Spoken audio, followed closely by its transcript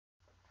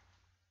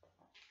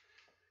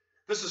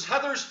This is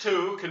Heathers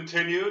 2,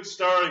 continued,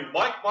 starring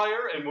Mike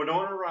Meyer and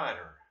Winona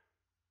Ryder.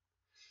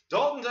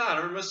 Dalton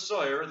Donner and Miss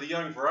Sawyer, the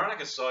young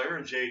Veronica Sawyer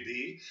and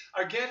J.D.,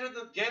 are gathered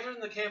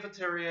in the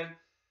cafeteria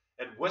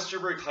at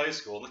Westerberg High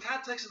School. In the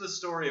context of the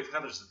story of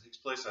Heathers that takes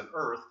place on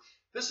Earth,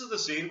 this is the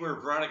scene where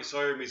Veronica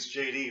Sawyer meets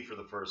J.D. for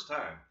the first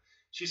time.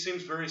 She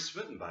seems very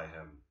smitten by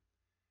him.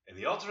 In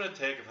the alternate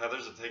take of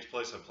Heathers that takes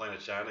place on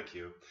planet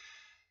Jonahue,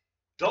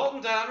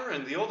 Dalton Donner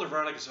and the older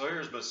Veronica Sawyer,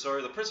 as Miss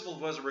Sawyer, the principal of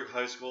Westerberg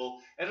High School,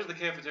 enter the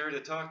cafeteria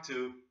to talk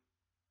to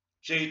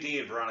J.D.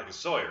 and Veronica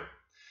Sawyer.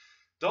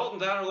 Dalton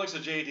Donner looks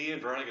at J.D. and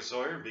Veronica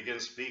Sawyer and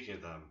begins speaking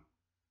to them.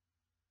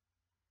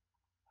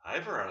 Hi,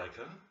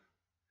 Veronica.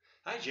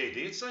 Hi,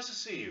 J.D. It's nice to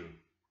see you.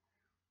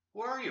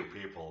 Who are you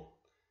people?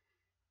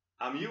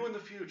 I'm you in the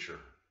future.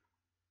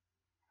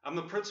 I'm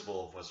the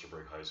principal of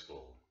Westerberg High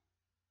School.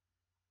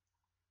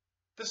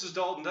 This is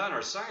Dalton Donner,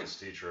 our science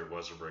teacher at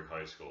Westerberg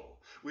High School.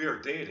 We are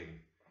dating.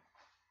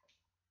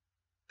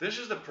 This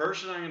is the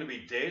person I'm going to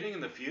be dating in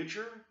the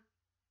future?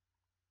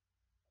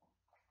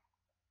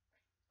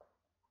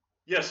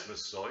 Yes,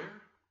 Miss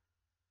Sawyer.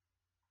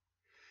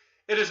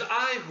 It is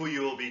I who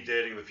you will be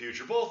dating in the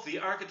future, both the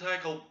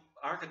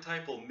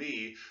archetypal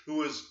me,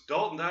 who is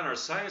Dalton Donner, our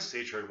science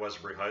teacher at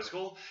Westerberg High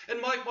School,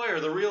 and Mike Meyer,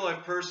 the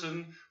real-life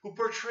person who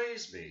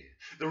portrays me.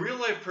 The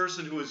real-life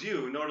person who is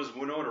you, known as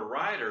Winona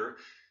Ryder,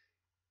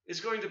 is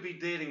going to be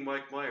dating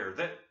Mike Meyer.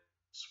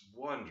 That's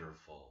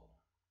wonderful.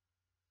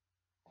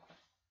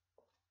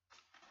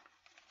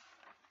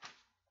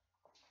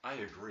 I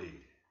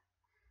agree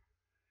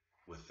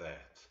with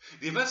that.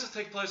 The events that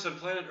take place on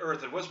planet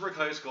Earth at Westerberg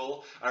High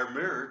School are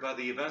mirrored by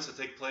the events that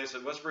take place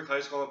at Westerberg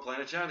High School on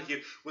planet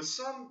Jonahue, with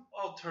some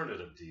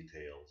alternative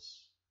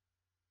details.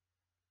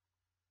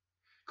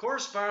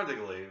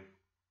 Correspondingly,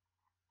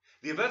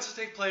 the events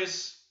that take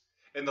place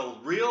in the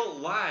real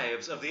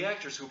lives of the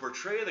actors who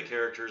portray the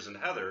characters in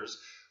Heathers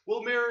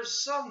will mirror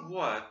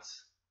somewhat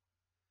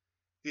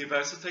the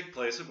events that take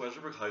place at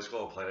Westerberg High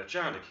School on planet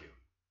Jonahue.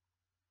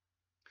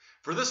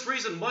 For this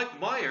reason, Mike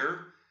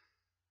Meyer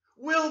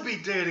will be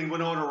dating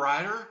Winona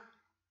Ryder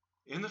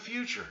in the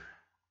future.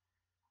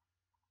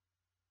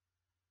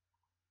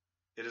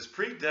 It is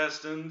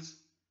predestined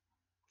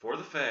for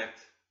the fact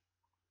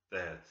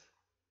that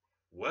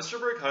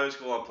Westerberg High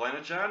School on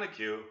planet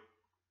Jonahue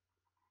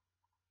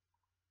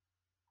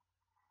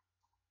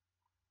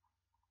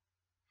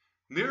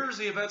mirrors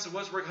the events of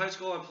Westerberg High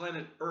School on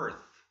planet Earth.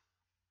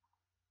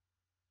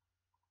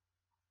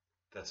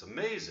 That's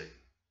amazing.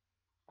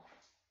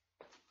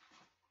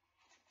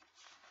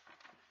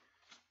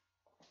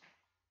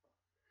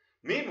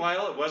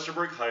 Meanwhile, at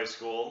Westerberg High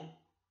School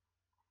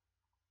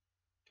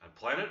on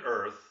planet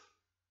Earth,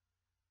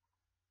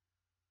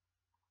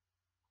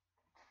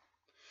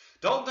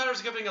 Dalton Donner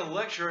is giving a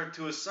lecture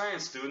to his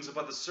science students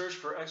about the search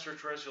for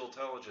extraterrestrial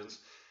intelligence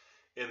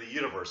in the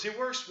universe. He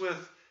works with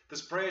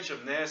this branch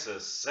of NASA,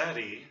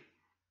 SETI,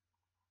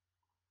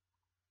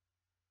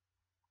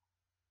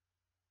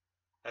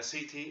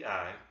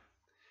 S-E-T-I,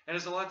 and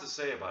has a lot to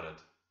say about it.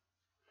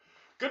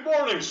 Good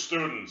morning,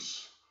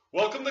 students.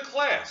 Welcome to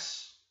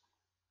class.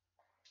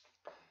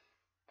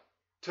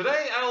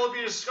 Today I will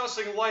be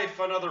discussing life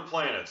on other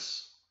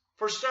planets.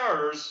 For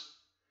starters,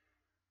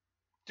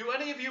 do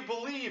any of you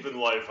believe in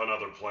life on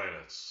other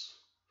planets?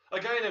 A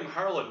guy named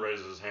Harlan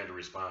raises his hand to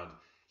respond.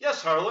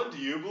 Yes, Harlan, do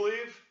you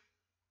believe?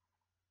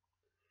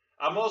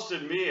 I must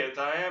admit,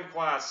 I am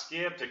quite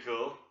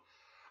skeptical.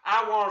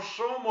 I want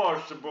so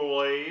much to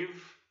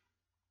believe.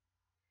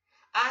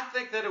 I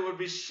think that it would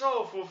be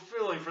so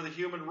fulfilling for the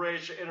human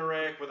race to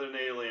interact with an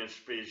alien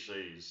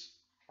species.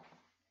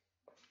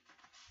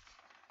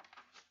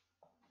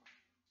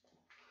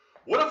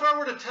 What if I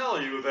were to tell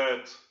you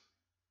that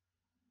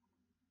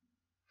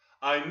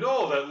I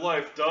know that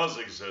life does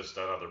exist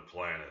on other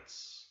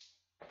planets?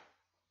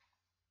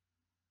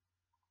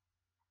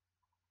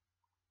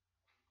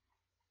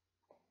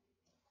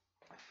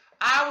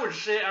 I would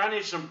say I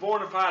need some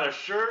bona fide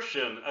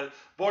assertion,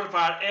 bona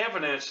fide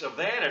evidence of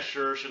that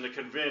assertion to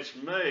convince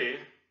me.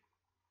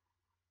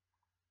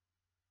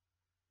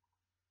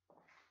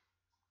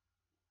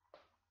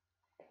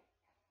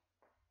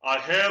 I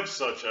have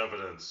such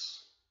evidence.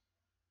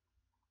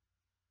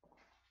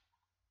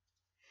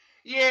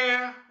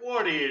 Yeah,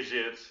 what is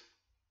it?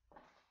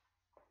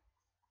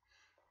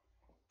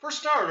 For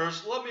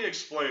starters, let me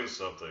explain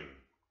something.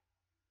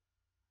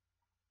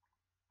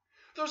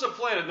 There's a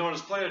planet known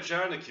as planet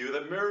Jonahue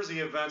that mirrors the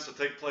events that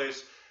take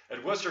place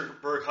at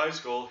Westerberg High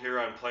School here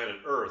on planet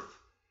Earth.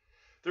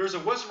 There's a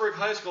Westerberg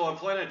High School on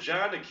planet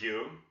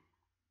Jonahue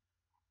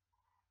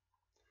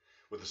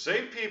with the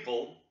same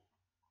people.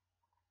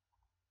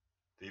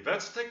 The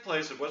events that take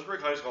place at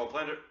Westerberg High School on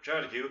planet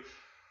Jonahue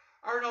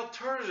are an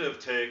alternative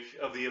take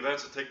of the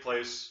events that take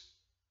place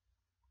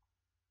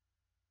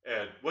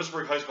at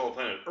Westerberg High School on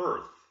planet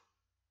Earth.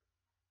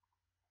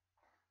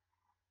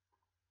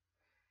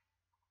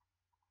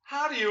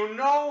 How do you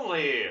know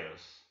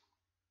this?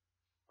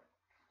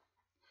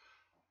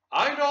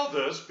 I know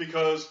this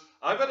because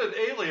I met an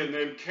alien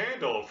named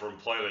Candle from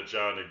planet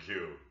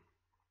Jonahue.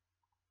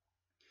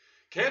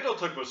 Kendall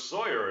took Miss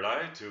Sawyer and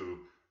I to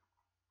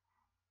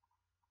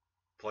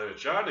Planet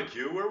John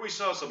Q, where we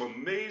saw some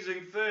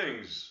amazing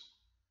things.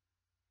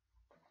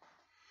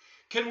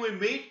 Can we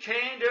meet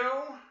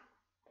Kando?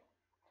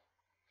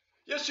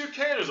 Yes, you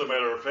can, as a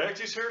matter of fact.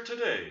 He's here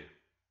today.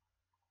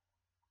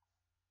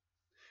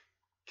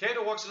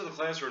 Kando walks into the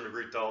classroom to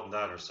greet Dalton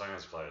Donner's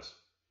science class.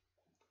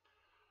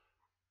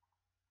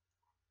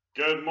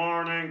 Good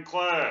morning,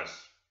 class.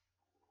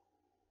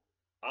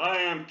 I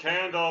am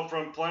Kando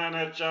from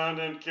Planet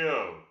John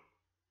Q.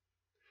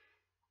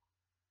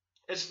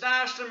 It's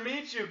nice to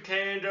meet you,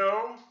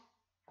 Kando.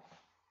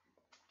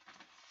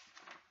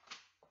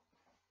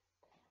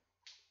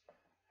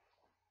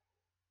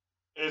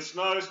 It's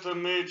nice to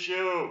meet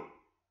you,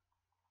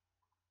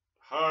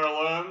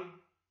 Harlan.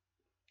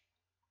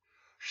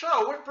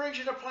 So, what brings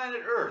you to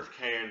planet Earth,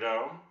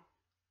 Kando?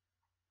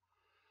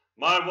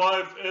 My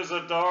wife is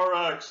a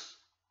Dorex.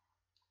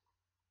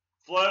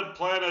 Fled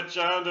planet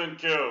John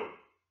Q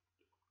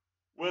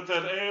with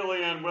an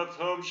alien with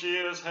whom she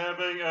is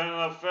having an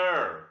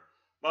affair.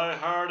 My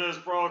heart is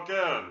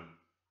broken.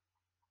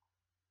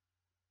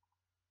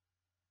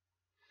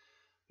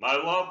 My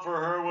love for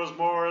her was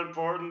more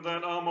important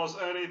than almost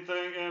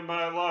anything in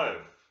my life.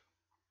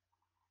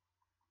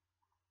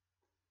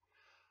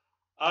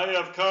 I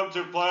have come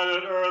to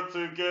planet Earth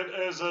to get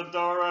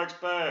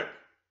Isadorex back.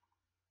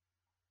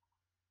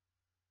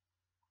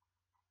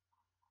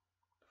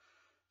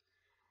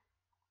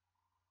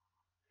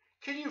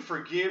 Can you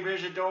forgive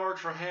Isadorex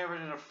for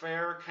having an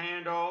affair,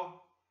 Kando?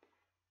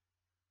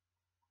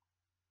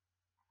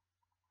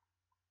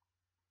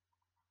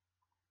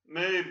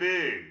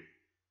 Maybe,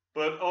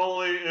 but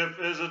only if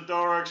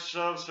Isadorex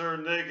shoves her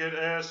naked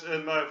ass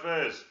in my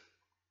face.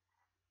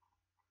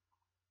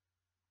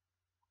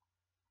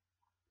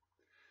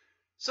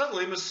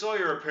 Suddenly, Miss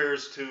Sawyer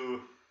appears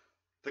to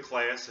the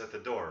class at the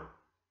door.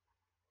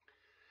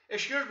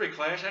 Excuse me,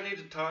 class, I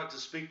need to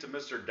speak to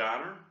Mr.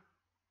 Donner.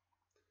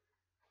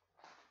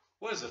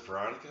 What is it,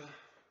 Veronica?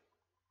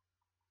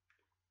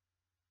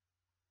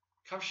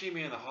 Come see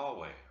me in the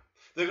hallway.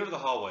 They go to the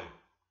hallway.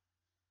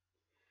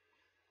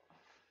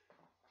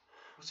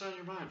 What's on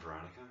your mind,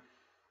 Veronica?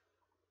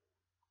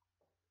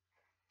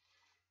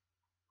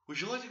 Would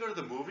you like to go to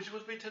the movies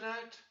with me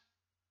tonight?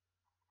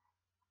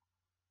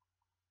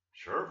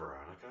 Sure,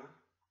 Veronica.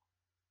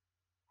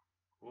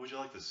 What would you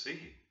like to see?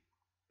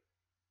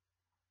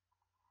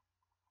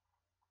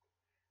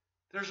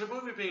 There's a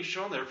movie being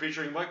shown there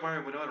featuring Meyer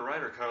and Winona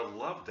Ryder called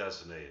Love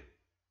Destiny.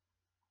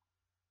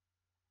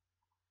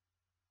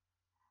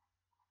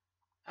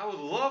 I would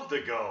love to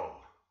go.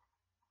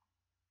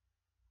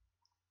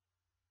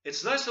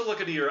 It's nice to look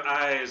into your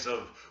eyes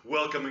of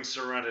welcoming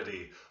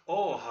serenity.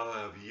 Oh, how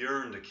I've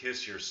yearned to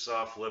kiss your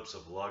soft lips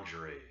of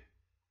luxury.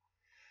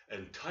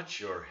 And touch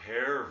your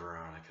hair,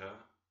 Veronica.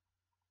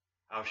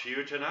 I'll see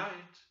you tonight.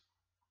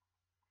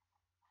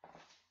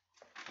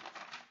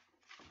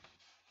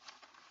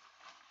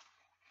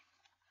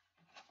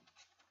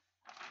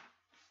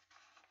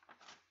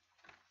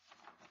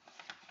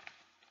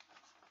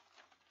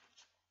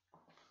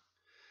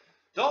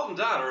 Dalton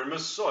Donner and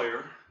Miss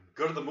Sawyer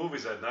go to the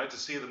movies that night to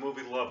see the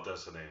movie Love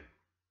Destiny,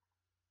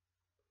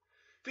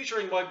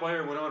 featuring Meyer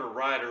and Winona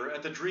Ryder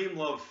at the Dream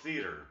Love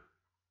Theater.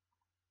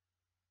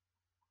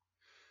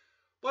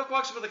 Buck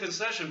walks up to the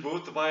concession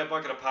booth to buy a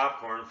bucket of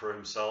popcorn for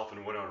himself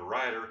and Winona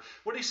Ryder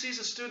when he sees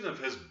a student of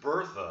his,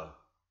 Bertha.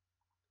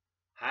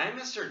 Hi,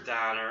 Mr.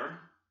 Donner.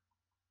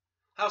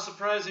 How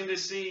surprising to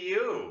see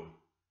you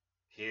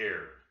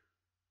here.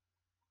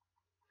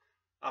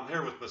 I'm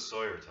here with Miss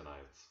Sawyer tonight.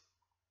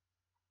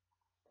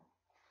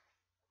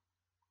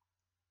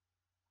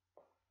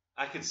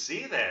 I can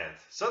see that.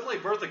 Suddenly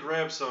Bertha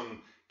grabs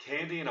some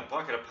candy and a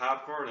bucket of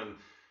popcorn and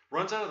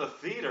runs out of the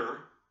theater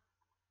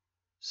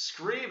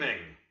screaming.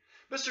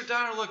 Mr.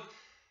 Donner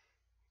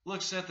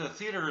looks at the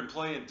theater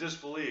employee in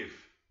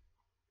disbelief.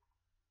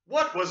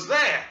 What was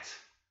that?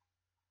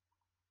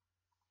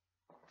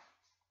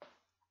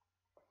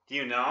 Do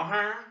you know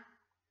her?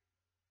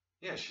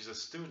 Yeah, she's a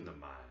student of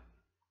mine.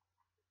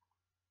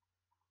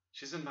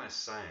 She's in my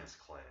science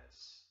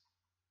class.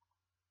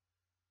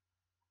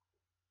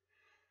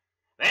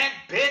 That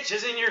bitch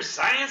is in your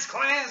science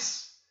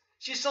class?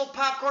 She stole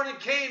popcorn and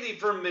candy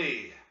from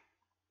me.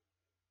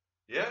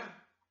 Yeah?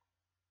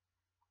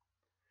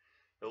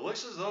 It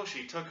looks as though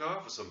she took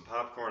off with some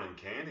popcorn and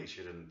candy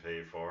she didn't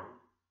pay for.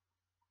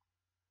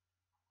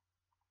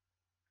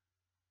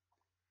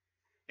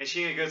 Is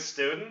she a good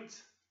student?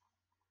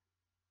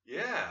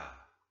 Yeah.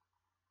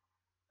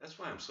 That's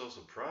why I'm so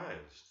surprised.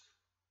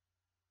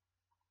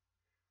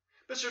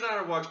 Mr.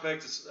 Donner walks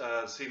back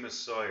to see Miss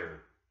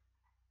Sawyer.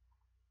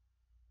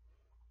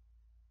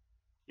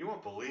 You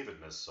won't believe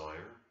it, Miss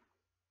Sawyer.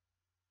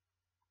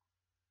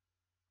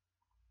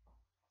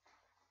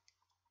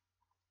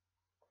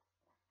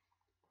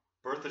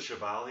 Bertha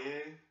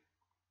Chevalier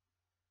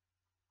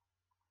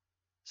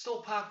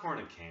stole popcorn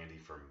and candy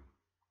from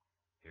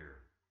here.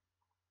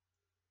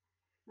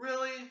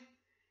 Really?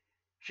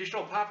 She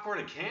stole popcorn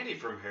and candy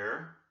from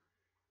here?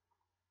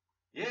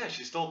 Yeah,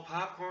 she stole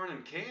popcorn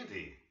and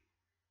candy.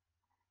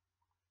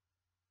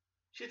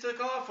 She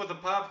took off with the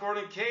popcorn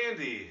and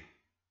candy.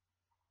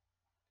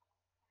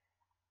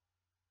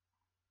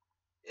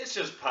 It's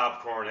just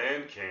popcorn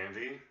and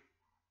candy.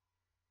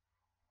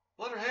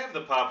 Let her have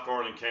the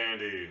popcorn and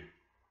candy.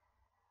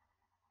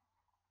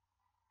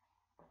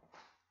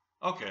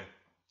 Okay.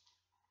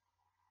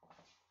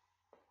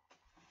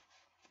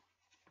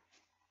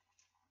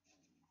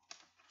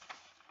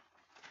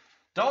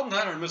 Dalton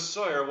Diner and Miss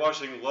Sawyer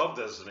watching Love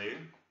Destiny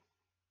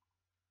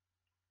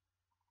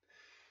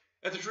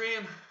at the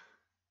Dream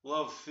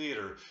Love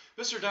Theater.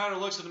 Mr. Donner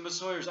looks into Miss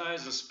Sawyer's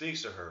eyes and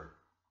speaks to her.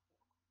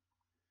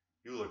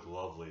 You look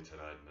lovely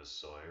tonight, Miss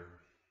Sawyer.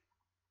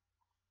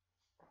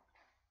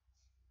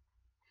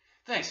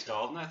 Thanks,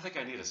 Dalton. I think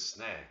I need a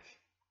snack.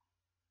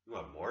 You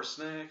want more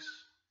snacks?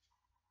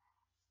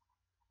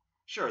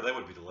 Sure, that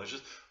would be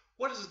delicious.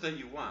 What is it that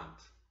you want?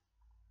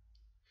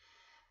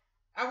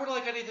 I would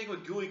like anything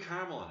with gooey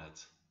caramel in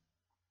it.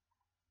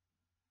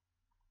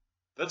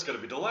 That's going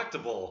to be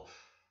delectable.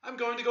 I'm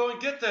going to go and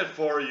get that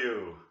for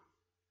you.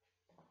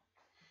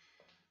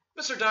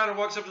 Mr. Donner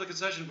walks up to the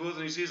concession booth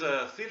and he sees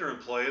a theater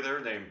employee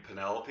there named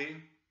Penelope.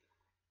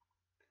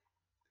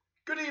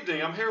 Good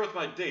evening. I'm here with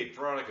my date,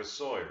 Veronica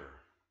Sawyer.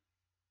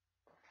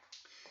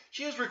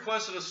 She has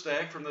requested a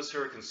snack from this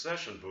here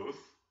concession booth.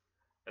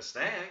 A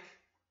snack?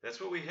 That's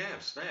what we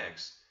have,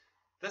 snacks.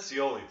 That's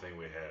the only thing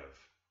we have.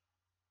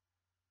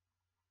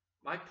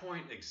 My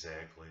point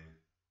exactly.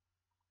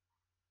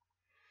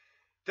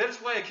 That is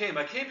why I came.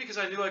 I came because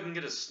I knew I can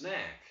get a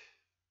snack.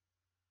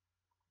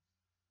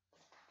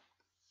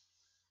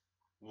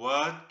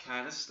 What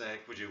kind of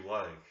snack would you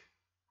like?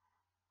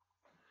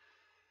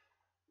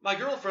 My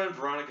girlfriend,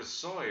 Veronica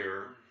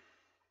Sawyer,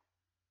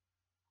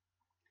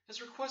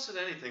 has requested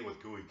anything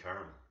with gooey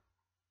caramel.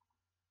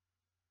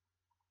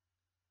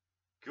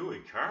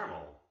 Gooey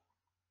caramel?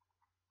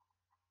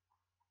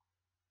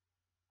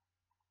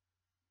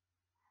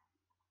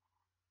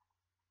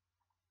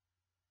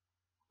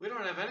 We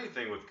don't have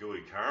anything with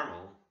gooey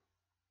caramel.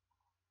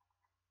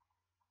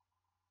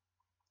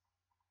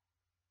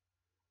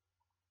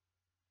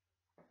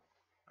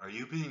 Are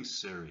you being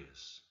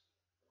serious?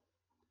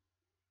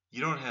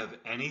 You don't have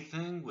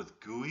anything with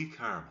gooey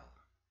caramel?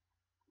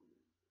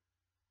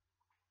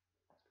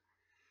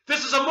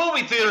 This is a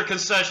movie theater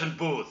concession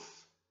booth.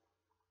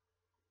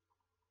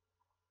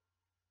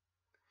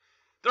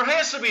 There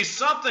has to be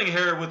something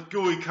here with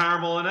gooey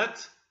caramel in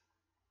it.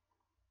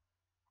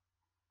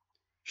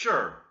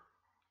 Sure.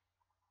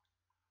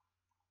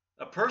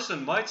 A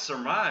person might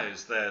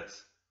surmise that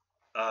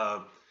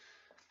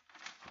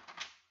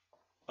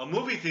a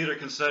movie theater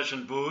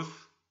concession booth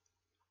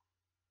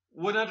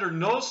would under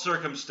no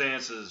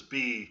circumstances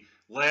be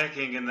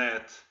lacking in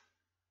that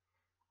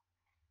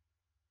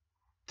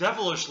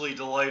devilishly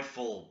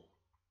delightful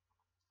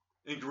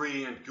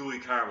ingredient, gooey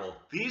caramel.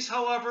 These,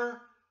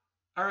 however,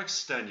 are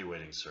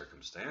extenuating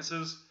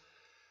circumstances.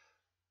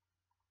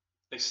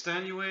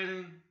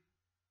 Extenuating?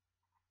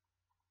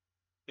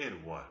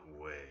 In what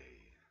way?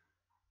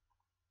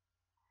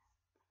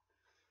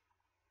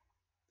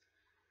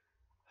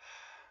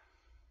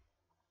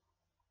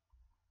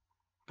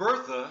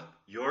 Bertha,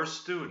 your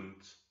student,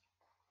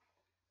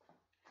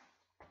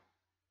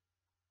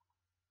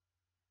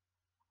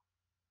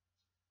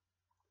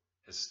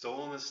 has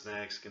stolen the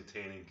snacks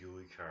containing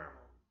gooey caramel.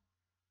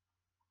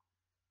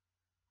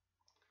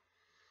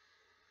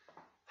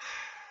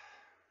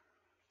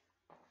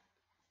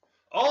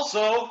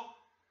 Also,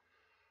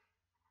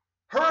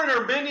 her and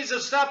her minions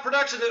have stopped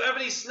production of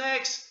any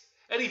snacks,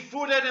 any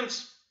food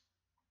items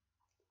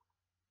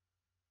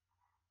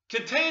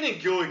containing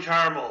gooey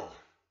caramel.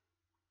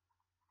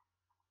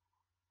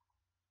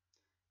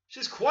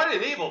 She's quite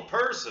an evil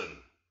person.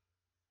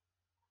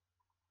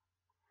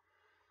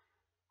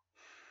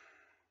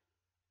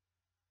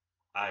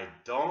 I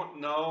don't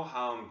know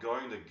how I'm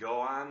going to go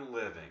on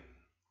living.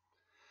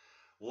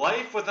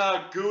 Life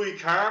without gooey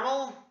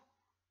caramel?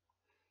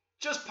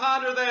 Just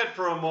ponder that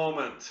for a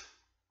moment.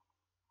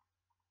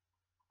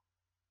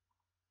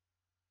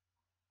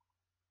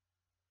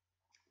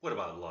 What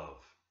about love?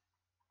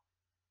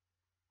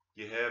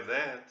 You have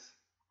that?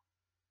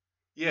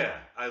 Yeah,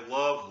 I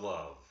love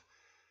love.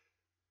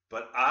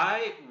 But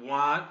I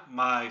want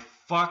my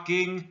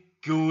fucking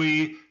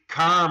gooey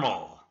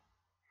caramel.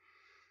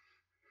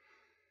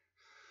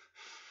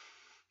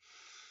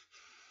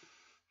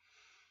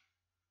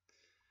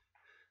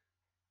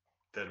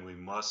 Then we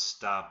must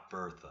stop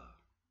Bertha.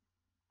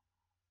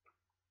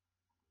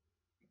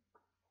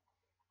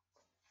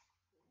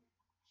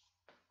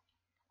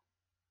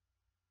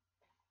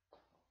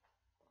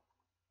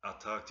 I'll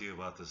talk to you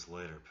about this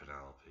later,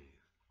 Penelope.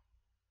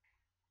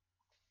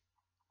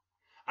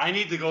 I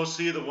need to go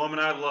see the woman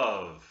I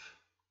love,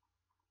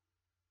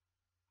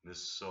 Miss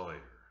Sawyer.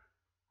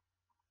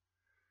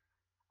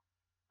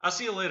 I'll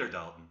see you later,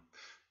 Dalton.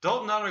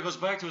 Dalton Donner goes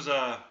back to his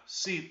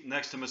seat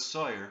next to Miss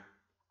Sawyer.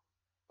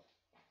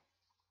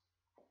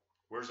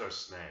 Where's our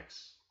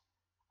snacks?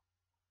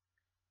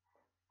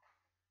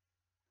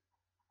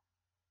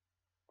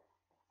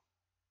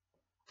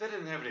 They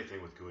didn't have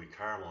anything with gooey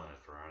caramel in it,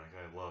 Veronica.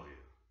 I love you.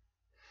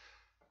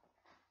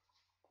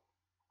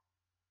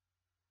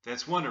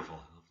 That's wonderful.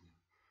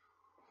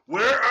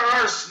 Where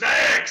are our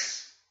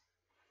snacks?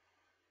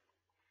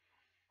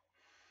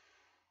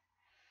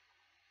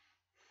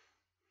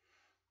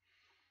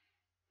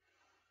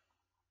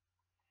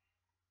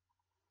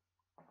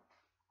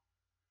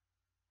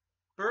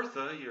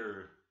 Bertha,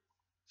 your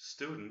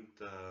student,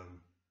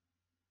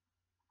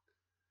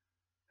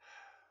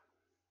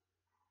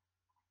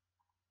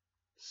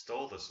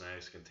 stole the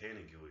snacks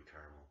containing gooey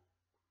caramel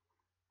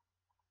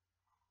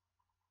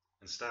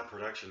and stopped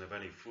production of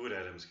any food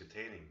items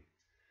containing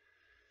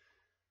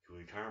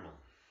gooey caramel.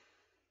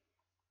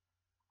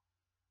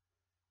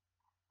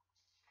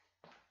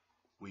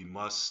 We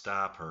must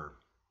stop her.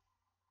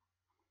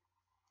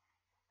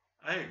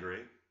 I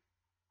agree.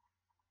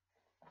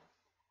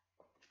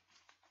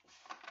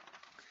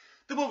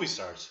 The movie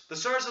starts. The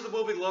stars of the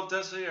movie Love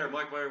Destiny are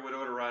Mike Meyer,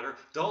 Winona Ryder.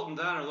 Dalton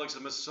Donner looks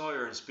at Miss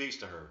Sawyer and speaks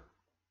to her.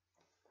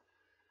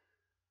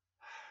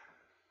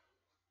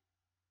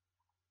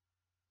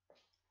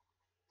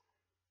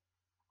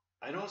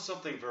 I know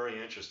something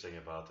very interesting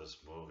about this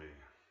movie,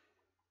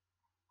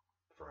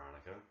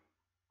 Veronica.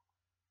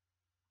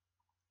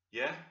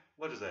 Yeah?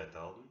 What is that,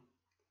 Dalton?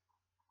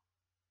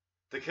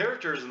 The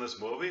characters in this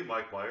movie,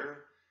 Mike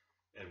Meyer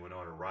and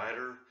Winona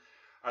Ryder,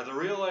 are the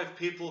real-life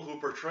people who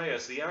portray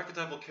us. The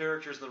archetypal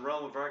characters in the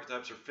realm of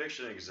archetypes or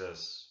fiction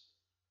exists.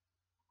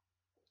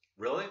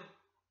 Really?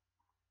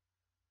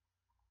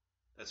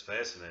 That's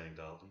fascinating,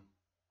 Dalton.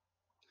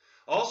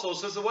 Also,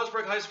 since the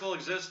Westbrook High School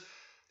exists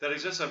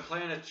on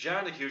planet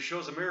Jonacue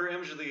shows a mirror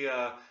image of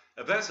the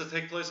events that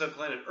take place on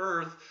planet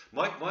Earth,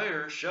 Mike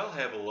Meyer shall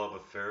have a love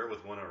affair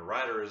with Winona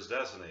Ryder as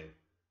Destiny.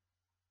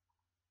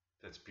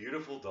 That's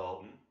beautiful,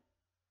 Dalton.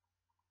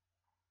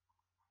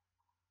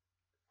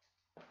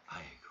 I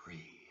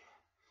agree.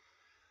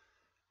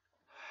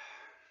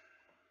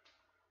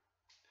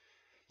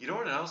 You know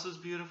what else is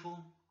beautiful?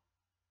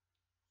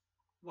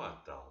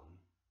 What, Dalton?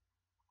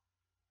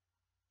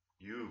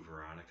 You,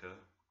 Veronica.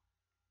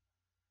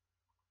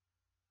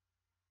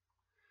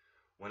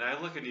 When I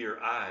look into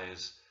your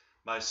eyes,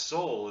 my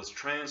soul is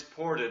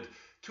transported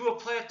to a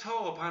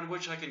plateau upon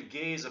which I can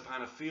gaze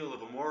upon a field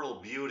of immortal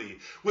beauty,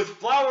 with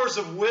flowers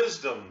of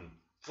wisdom,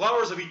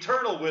 flowers of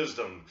eternal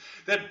wisdom,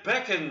 that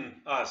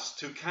beckon us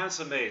to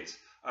consummate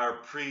our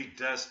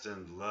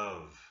predestined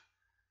love.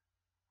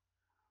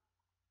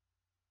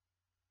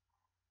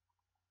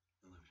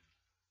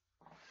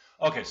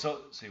 Okay, so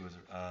see, was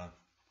there?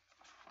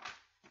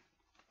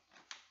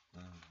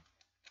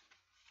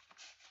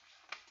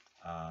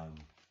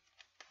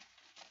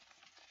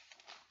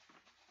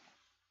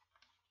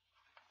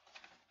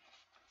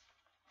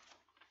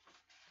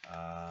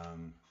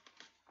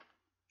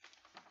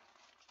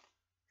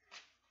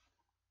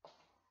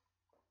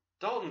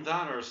 Dalton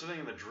Donner is sitting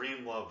in the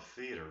Dream Love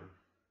Theater,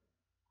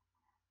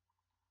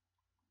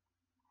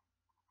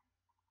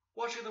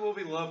 watching the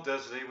movie Love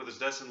Destiny with his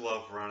destined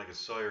love, Veronica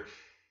Sawyer.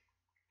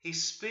 He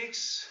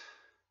speaks.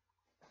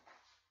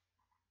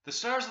 The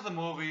stars of the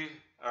movie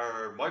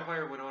are Mike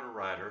Meyer and Winona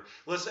Ryder.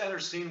 Let's enter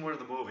scene one of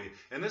the movie.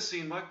 In this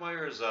scene, Mike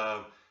Meyer is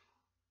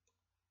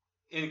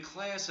in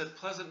class at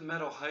Pleasant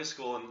Meadow High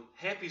School in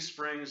Happy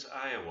Springs,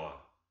 Iowa.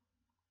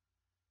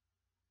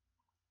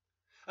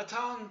 A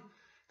town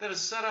that is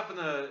set up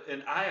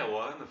in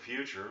Iowa in the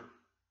future.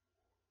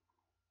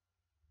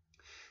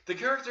 The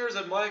characters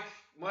that Mike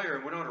Meyer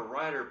and Winona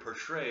Ryder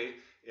portray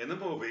in the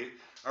movie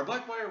are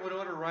Mike Meyer and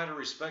Winona Ryder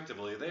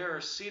respectively. They are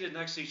seated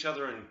next to each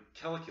other in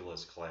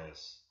calculus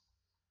class.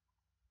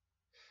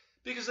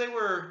 Because they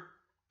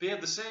had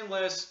the same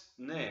last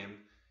name,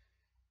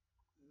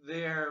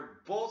 they are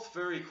both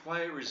very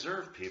quiet,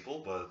 reserved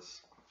people, but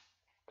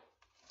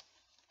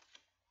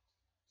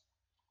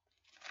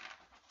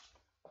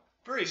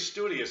very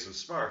studious and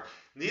smart.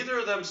 Neither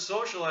of them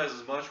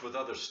socializes much with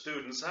other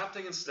students,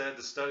 opting instead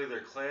to study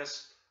their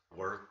class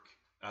work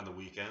on the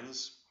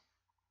weekends.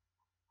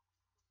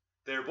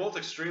 They are both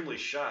extremely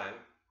shy,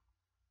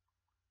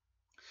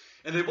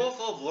 and they both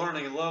love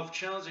learning and love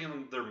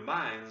challenging their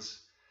minds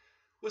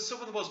with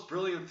some of the most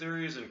brilliant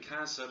theories and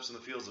concepts in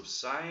the fields of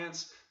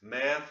science,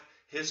 math,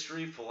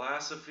 history,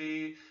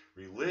 philosophy,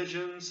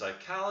 religion,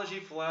 psychology,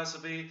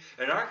 philosophy,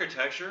 and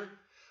architecture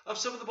of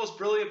some of the most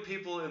brilliant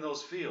people in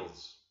those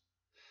fields.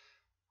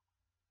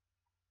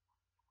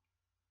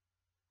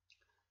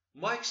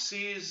 Mike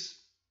sees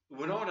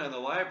Winona in the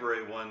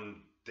library one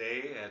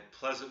day at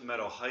Pleasant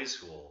Meadow High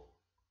School.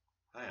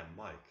 I am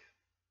Mike.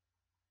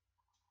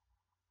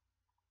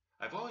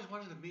 I've always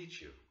wanted to meet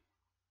you.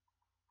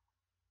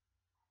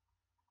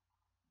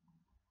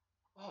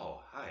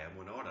 Oh, hi, I'm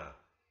Winona.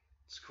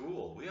 It's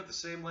cool. We have the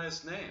same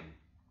last name.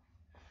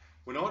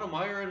 Winona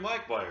Meyer and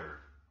Mike Meyer.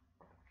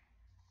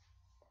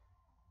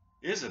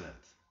 Isn't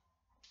it?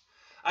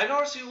 I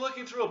noticed you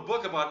looking through a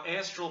book about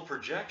astral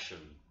projection.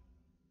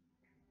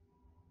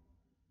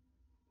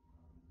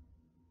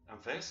 I'm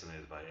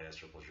fascinated by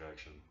astral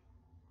projection.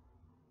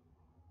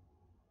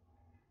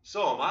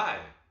 So am I.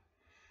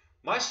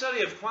 My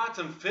study of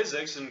quantum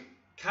physics in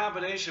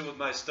combination with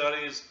my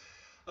studies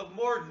of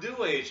more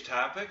New Age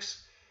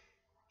topics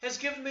has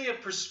given me a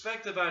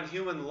perspective on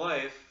human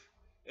life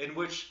in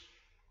which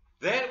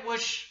that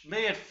which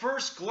may at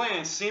first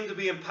glance seem to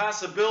be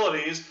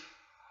impossibilities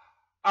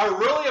are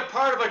really a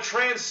part of a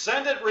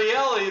transcendent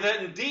reality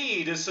that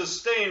indeed is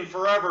sustained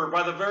forever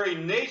by the very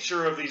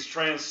nature of these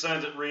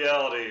transcendent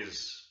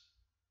realities.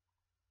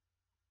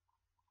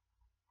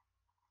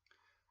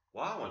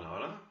 Wow,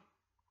 Winona,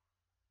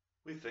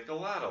 we think a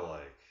lot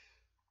alike.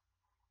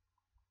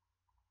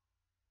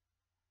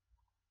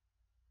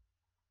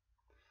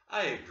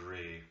 I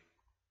agree.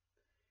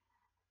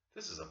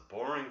 This is a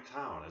boring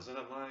town, isn't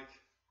it,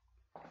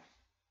 Mike?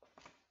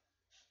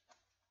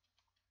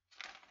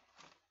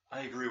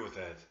 I agree with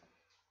that.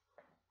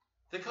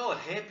 They call it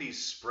Happy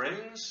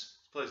Springs.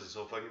 This place is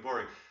so fucking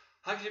boring.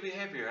 How can you be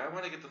happier? I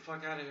want to get the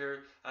fuck out of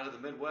here, out of the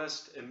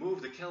Midwest, and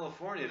move to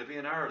California to be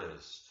an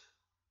artist.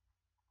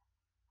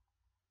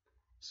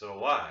 So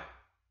do I.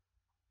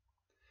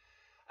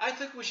 I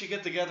think we should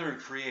get together and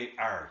create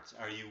art.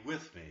 Are you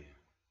with me?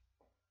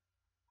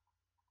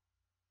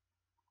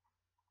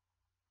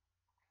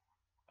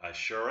 I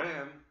sure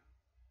am.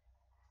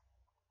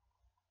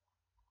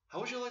 How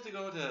would you like to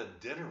go to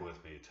dinner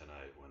with me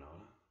tonight, Winona?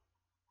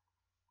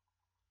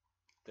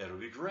 That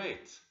would be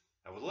great.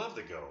 I would love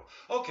to go.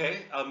 Okay,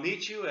 I'll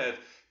meet you at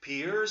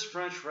Pierre's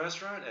French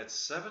Restaurant at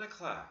 7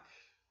 o'clock.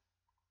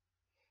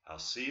 I'll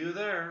see you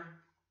there.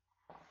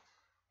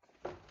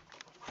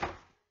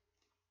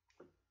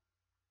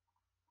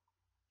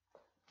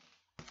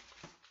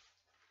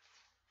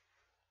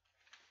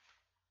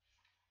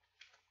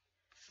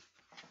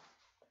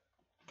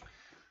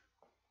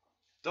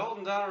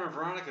 Dalton Donner and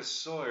Veronica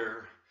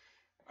Sawyer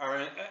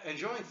are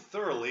enjoying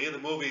thoroughly the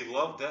movie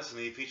Love,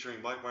 Destiny featuring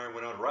Mike Meyer and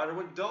Winona Ryder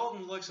when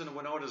Dalton looks into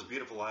Winona's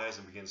beautiful eyes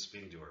and begins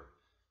speaking to her.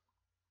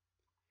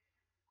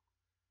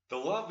 The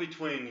love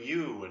between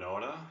you,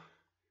 Winona,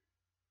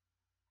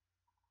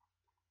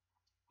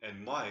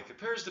 and Mike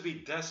appears to be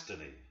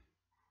destiny.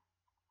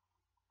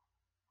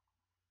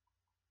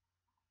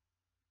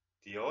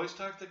 Do you always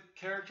talk to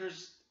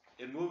characters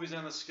in movies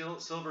on the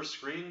silver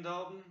screen,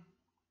 Dalton?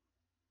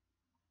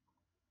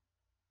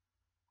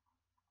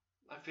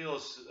 I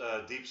feel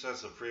a deep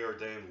sense of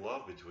preordained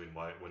love between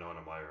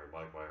Winona Meyer and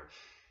Mike Meyer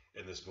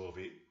in this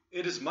movie.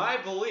 It is my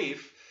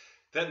belief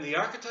that in the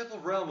archetypal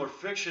realm where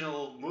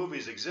fictional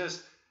movies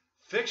exist,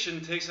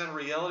 fiction takes on a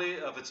reality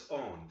of its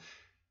own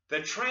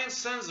that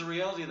transcends the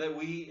reality that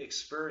we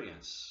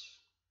experience.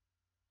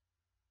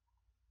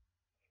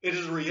 It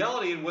is a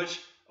reality in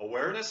which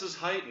awareness is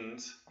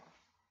heightened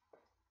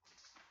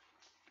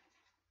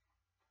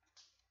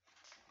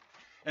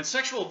and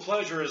sexual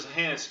pleasure is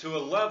enhanced to a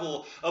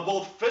level of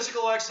both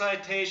physical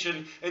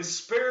excitation and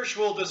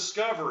spiritual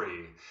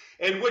discovery,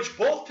 in which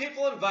both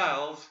people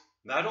involved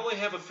not only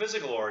have a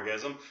physical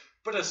orgasm,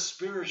 but a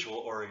spiritual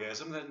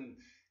orgasm that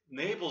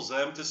enables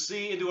them to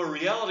see into a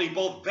reality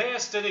both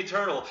vast and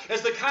eternal,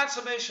 as the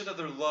consummation of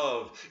their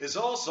love is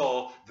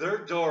also their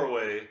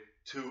doorway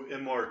to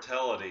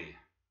immortality.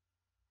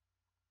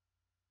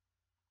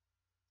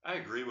 I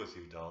agree with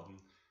you, Dalton.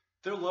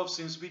 Their love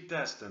seems to be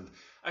destined.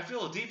 I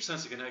feel a deep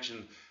sense of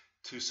connection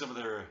to some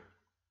of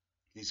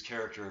these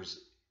characters,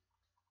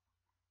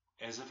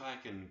 as if I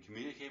can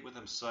communicate with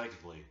them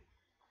psychically.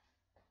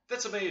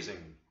 That's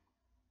amazing.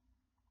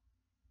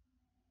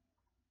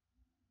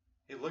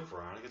 Hey, look,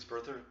 Veronica, it's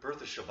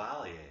Bertha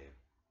Chevalier,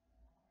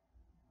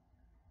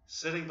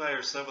 sitting by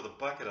herself with a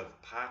bucket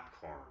of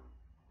popcorn.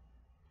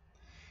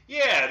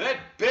 Yeah, that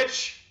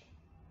bitch!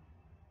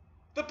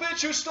 The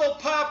bitch who stole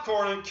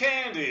popcorn and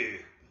candy!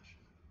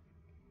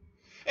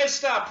 And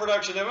stop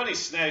production of any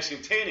snacks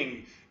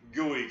containing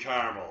gooey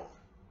caramel.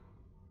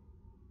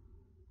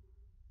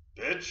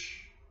 Bitch.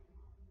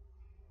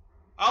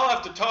 I'll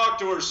have to talk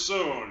to her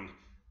soon.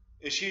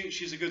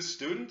 She's a good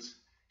student?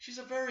 She's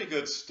a very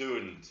good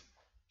student.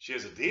 She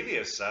has a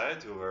devious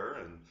side to her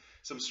and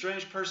some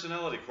strange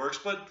personality quirks,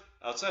 but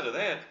outside of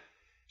that,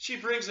 she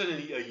brings in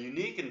a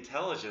unique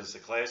intelligence to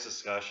class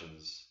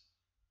discussions.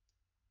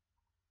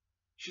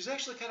 She's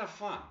actually kind of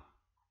fun.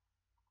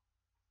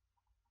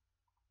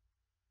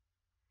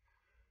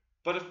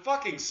 But it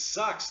fucking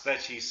sucks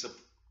that she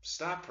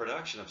stopped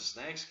production of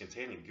snacks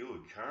containing gooey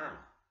caramel.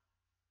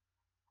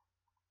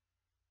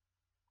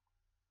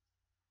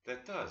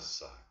 That does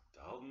suck,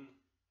 Dalton.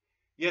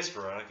 Yes,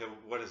 Veronica,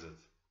 what is it?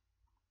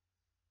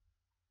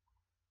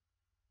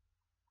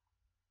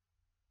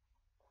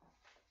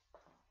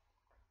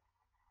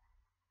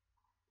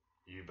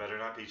 You better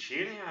not be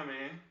cheating on me.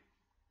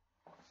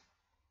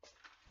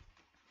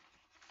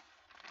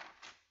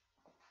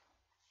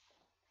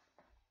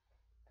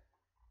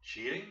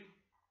 Cheating?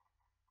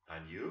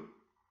 On you?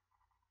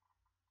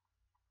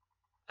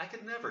 I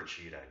could never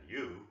cheat on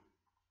you.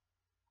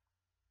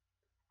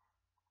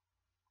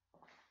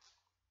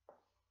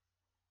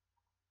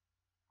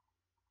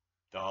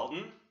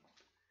 Dalton?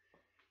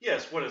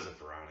 Yes, what is it,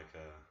 Veronica?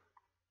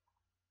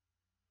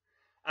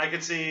 I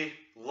could see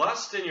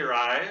lust in your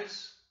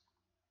eyes.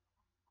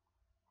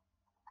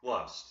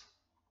 Lust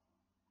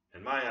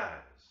in my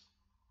eyes.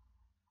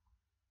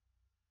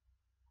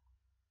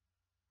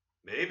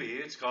 Maybe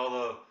it's called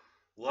a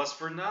lust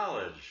for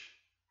knowledge.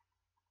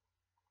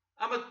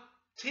 I'm a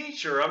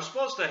Teacher, I'm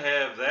supposed to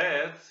have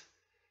that.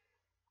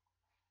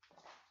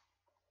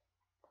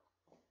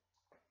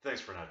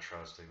 Thanks for not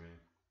trusting me.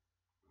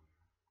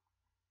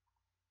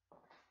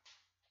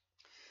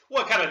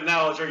 What kind of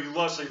knowledge are you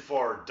lusting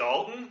for,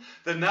 Dalton?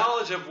 The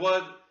knowledge of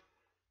what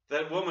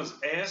that woman's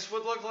ass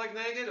would look like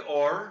naked,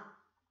 or...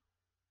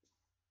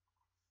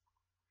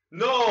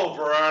 No,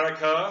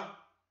 Veronica.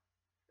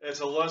 It's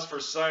a lust for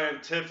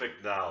scientific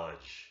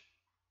knowledge.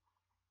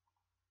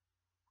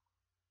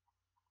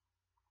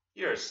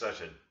 You're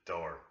such a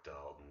dork,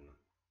 Dalton.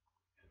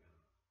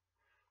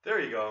 There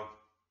you go.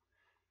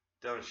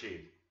 Don't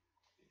cheat.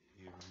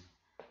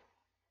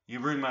 You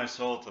bring my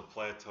soul to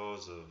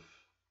plateaus of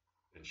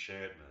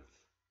enchantment.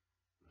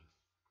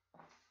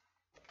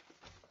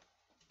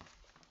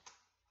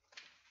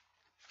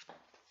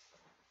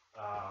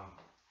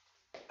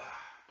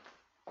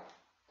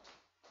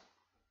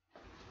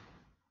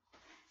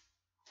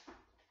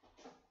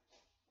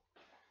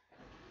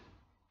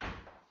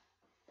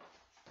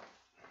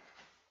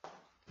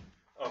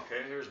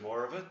 Okay, here's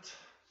more of it.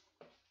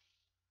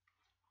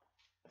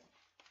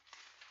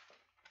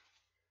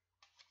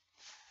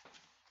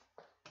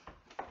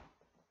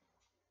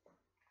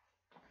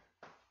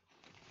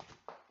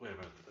 Wait a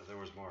minute, there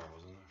was more,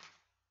 wasn't there?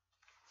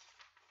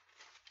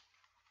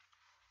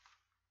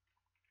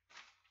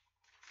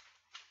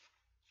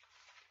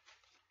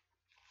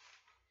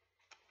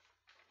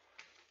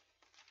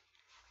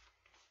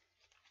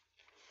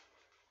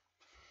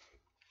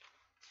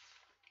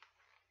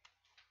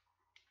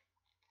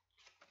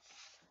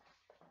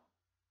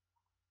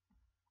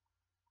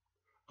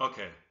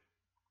 Okay.